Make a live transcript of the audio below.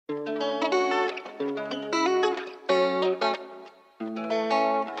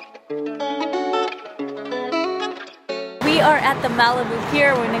are at the Malibu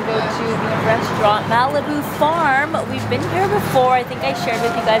Pier. We're gonna go to the restaurant Malibu Farm. We've been here before. I think I shared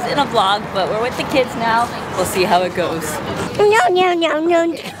with you guys in a vlog, but we're with the kids now. We'll see how it goes. No.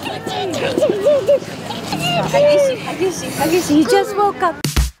 He just woke up.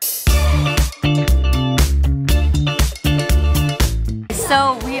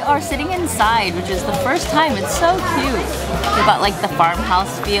 So we are sitting inside, which is the first time. It's so cute. We've got like the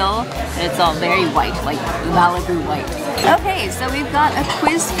farmhouse feel. It's all very white, like Malibu white. Okay, so we've got a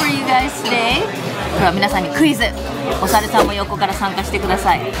quiz for you guys today. では皆さんにクイズ。おさるさんも横から参加してくだ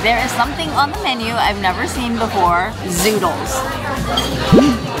さい。There is something on the menu I've never seen before. Zoodles.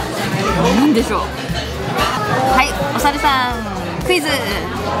 何でしょう。はい、おさるさん、クイズ。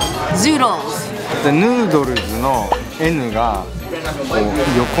Zoodles。で、ヌードルズの N がこう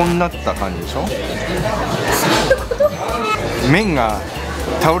横になった感じでしょ。麺が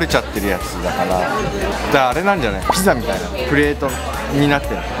倒れちゃってるやつだからあれなんじゃない、ピザみたいなプレートになって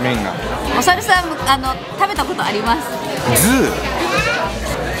る麺が。おさるさん、食べたことあります。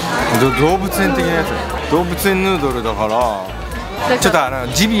動物園的なやつ。動物園ヌードルだからちょっと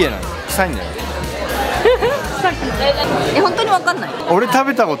ジビエなの臭いんだよ。本当にわかんない。俺食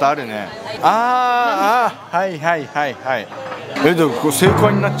べたことあるね。はいでもこれ正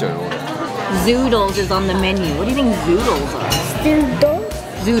解になっちゃうよ俺。Zoodles is on the menu. What do you think zoodles are?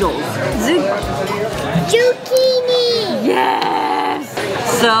 Zoodles. Zucchini. Yes.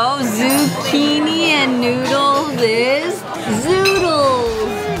 So zucchini and noodles is zoodles.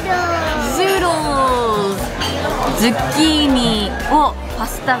 Zoodles. ズッキーニをパ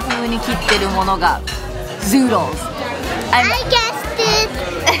スタ風に切ってるものが zoodles. I guessed it.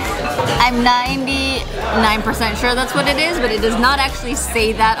 I'm 99% sure that's what it is, but it does not actually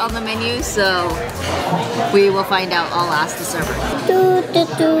say that on the menu, so we will find out. I'll ask the server.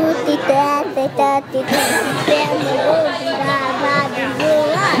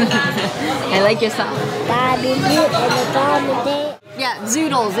 I like your song. Yeah,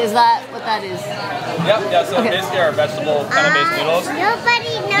 zoodles, is that what that is? Yep, so basically our vegetable kind of based noodles.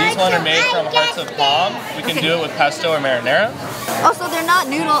 These ones are made from hearts of palm. We can do it with pesto or marinara. Oh, so they're not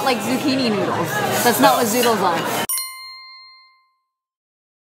noodle, like zucchini noodles. That's not what zoodles are.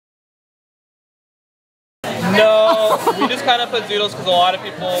 No, we just kind of put zoodles because a lot of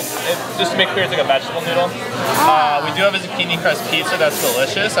people, just to make clear, it's like a vegetable noodle. We do have a zucchini crust pizza that's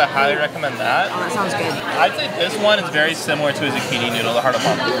delicious. I highly recommend that. Oh, that sounds good. I'd say this one is very similar to a zucchini noodle, the heart of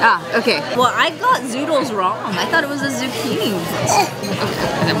palm. Okay. Well, I got zoodles wrong. I thought it was a zucchini.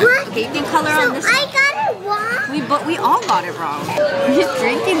 Okay, you can color on this. I got it wrong. We all got it wrong. He's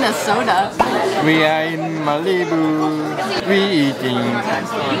drinking the soda. We are in Malibu.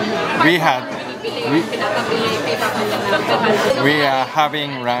 We are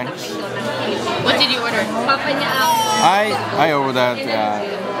having lunch. What did you order? I ordered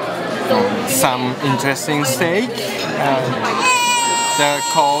some interesting steak. They're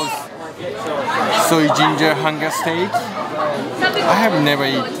called soy ginger hunger steak. I have never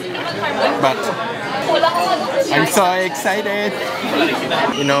eaten, but I'm so excited.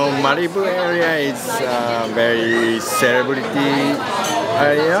 You know, Malibu area is a very celebrity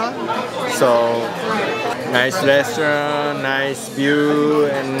area. So nice restaurant, nice view,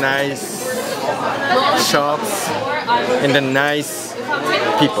 and nice shops, and the nice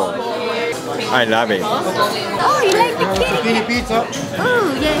people. I love it. Oh, you like the kitty pizza.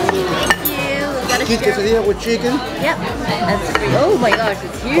 Oh, yes, thank you. Got a Chicken quesadilla with chicken. Yep, that's great. Oh my gosh,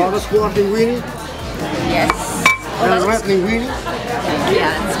 it's huge. Butter squash linguine. Yes. And red linguine.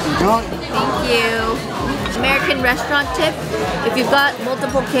 Yeah, Done. thank you. American restaurant tip: if you've got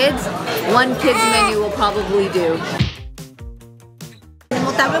multiple kids, one kid's menu will probably do.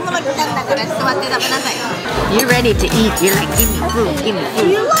 You're ready to eat. You're like, give me food, give me food.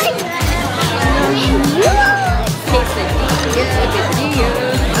 You like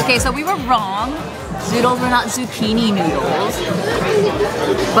Okay, so we were wrong. Zoodles were not zucchini noodles,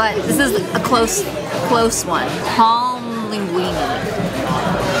 but this is a close one. Palm linguine.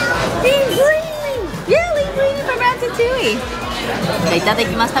 Yeah, linguine from Ratatouille.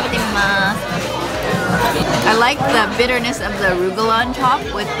 I like the bitterness of the arugula on top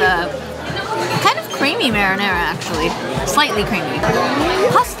with the kind of creamy marinara actually. Slightly creamy.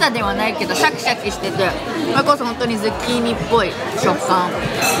 パスタではないけどシャキシャキしてて、それこそ本当にズッキーニっぽい食感。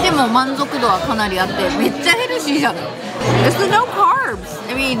でも満足度はかなりあって、めっちゃヘルシーじゃん。It's no carbs.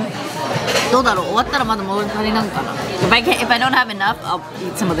 I mean, どうだろう、終わったらまだ物足りなんかな。If I don't have enough, I'll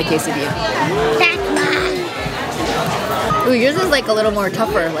eat some of the quesadilla. Ooh, yours is like a little more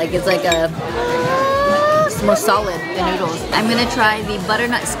tougher. Like it's like it's more solid, the noodles. I'm gonna try the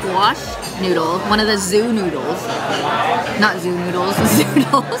butternut squash noodle, one of the zoo noodles. Not zoo noodles,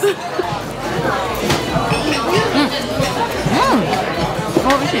 zoodles.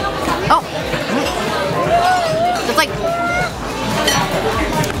 Oh shit. Oh. It's like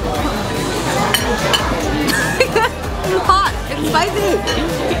it's hot. It's spicy.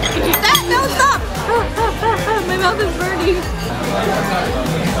 No, stop. My mouth is burning.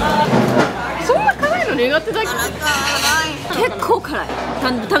 そんな辛いの苦手だっけ？結構辛い。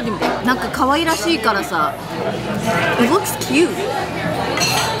食べてみて。なんか可愛らしいからさ。It looks cute.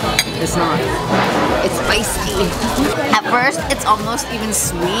 It's not. It's spicy. At first, it's almost even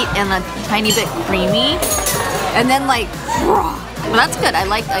sweet and a tiny bit creamy, and then like, well, that's good. I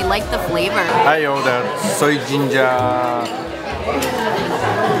like the flavor. I ordered soy ginger.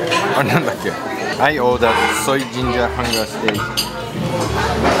 あ、なんだっけ? I ordered soy ginger hunger steak.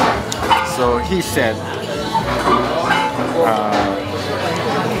 So he said,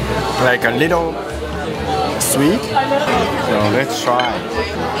 like a little sweet. So let's try.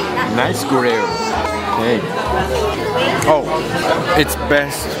 Nice grill. Okay. Oh, it's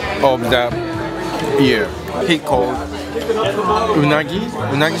best of the year. He called unagi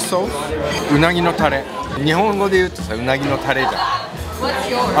sauce. うなぎのタレ。日本語で言うとさ、うなぎのタレじゃん。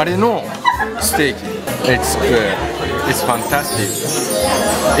あれのステーキ。It's good. It's fantastic.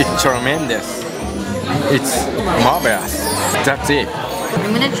 It's tremendous. It's marvelous. That's it.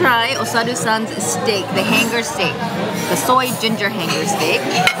 I'm gonna try Osaru-san's steak, the hanger steak, the soy ginger hanger steak.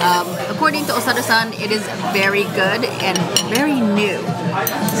 According to Osaru-san, it is very good and very new.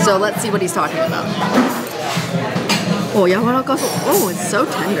 So let's see what he's talking about. Oh, 柔らかそう. Oh, it's so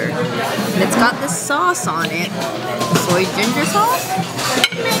tender. And it's got this sauce on it. Soy ginger sauce?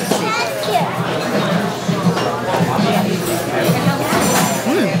 Let's see.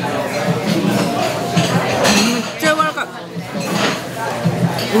 めっちゃ柔らかい。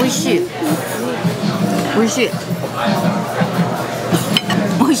美味しい。美味しい。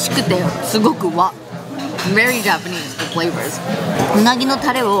美味しくてすごく和。Very Japanese, the flavors. うなぎの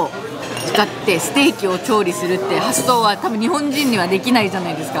タレを使ってステーキを調理するって発想は多分日本人にはできないじゃ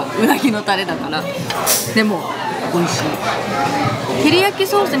ないですか。うなぎのタレだから。でも美味しい。照り焼き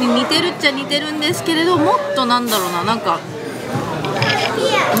ソースに似てるっちゃ似てるんですけれど、もっとなんだろうな、なんか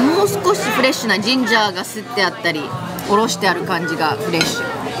もう少しフレッシュなジンジャーがすってあったりおろしてある感じがフレッシュ。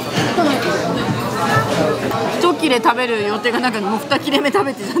一切れ食べる予定がなんかもう2切れ目食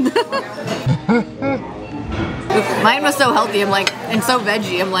べてちゃった。Mine was so healthy, I'm like, and so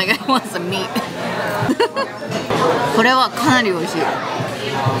veggie, I'm like, I want some meat. これはかなり美味しい。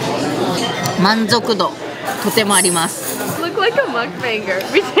満足度とてもあります。Look like a mukbanger.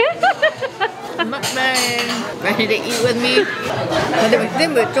 Mukbang. Ready to eat with me? でも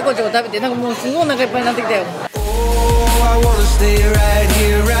全部ちょこちょこ食べて、なんかもうすごいお腹いっぱいになってきたよ。I wanna stay right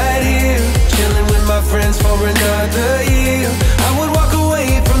here, chilling with my friends for another year. I would walk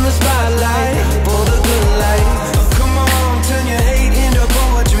away from the spotlight for the good life. Oh, come on, turn your hate into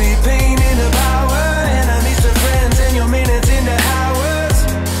poetry, pain into power, and I need some friends and your minutes into hours.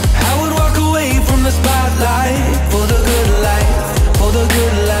 I would walk away from the spotlight for the good life, for the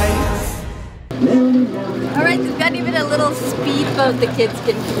good life. Alright, so we've got even a little speedboat the kids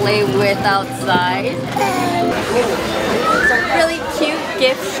can play with outside. It's a really cute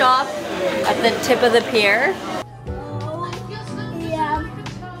gift shop at the tip of the pier.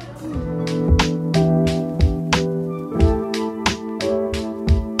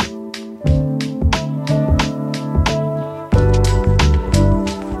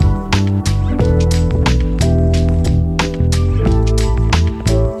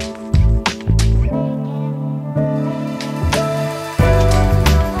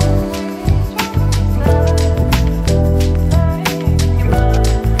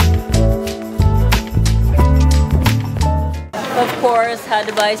 Had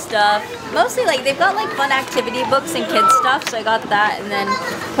to buy stuff. Mostly like they've got like fun activity books and kids stuff, so I got that. And then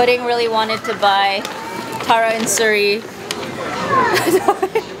Pudding really wanted to buy Tara and Suri.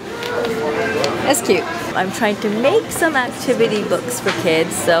 That's cute. I'm trying to make some activity books for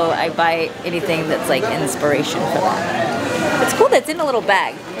kids, so I buy anything that's like inspiration for that. It's cool that it's in a little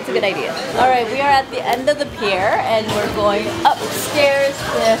bag. That's a good idea. Alright, we are at the end of the pier and we're going upstairs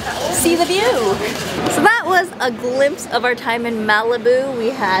to see the view. So that was a glimpse of our time in Malibu. We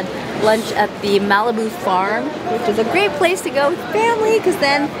had lunch at the Malibu Farm, which is a great place to go with family because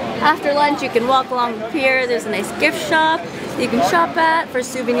then after lunch you can walk along the pier. There's a nice gift shop you can shop at for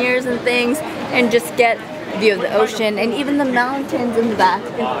souvenirs and things and just get a view of the ocean and even the mountains in the back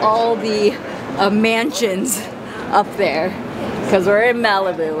and all the mansions up there. Because we're in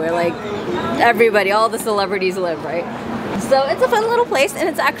Malibu, where like everybody, all the celebrities live, right? So it's a fun little place, and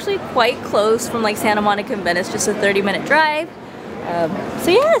it's actually quite close from like Santa Monica and Venice, just a 30-minute drive.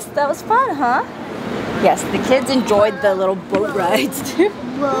 So yes, that was fun, huh? Yes, the kids enjoyed the little boat rides too.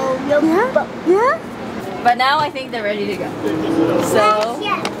 Whoa, Yeah. But now I think they're ready to go. So,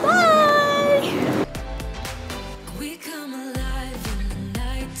 bye!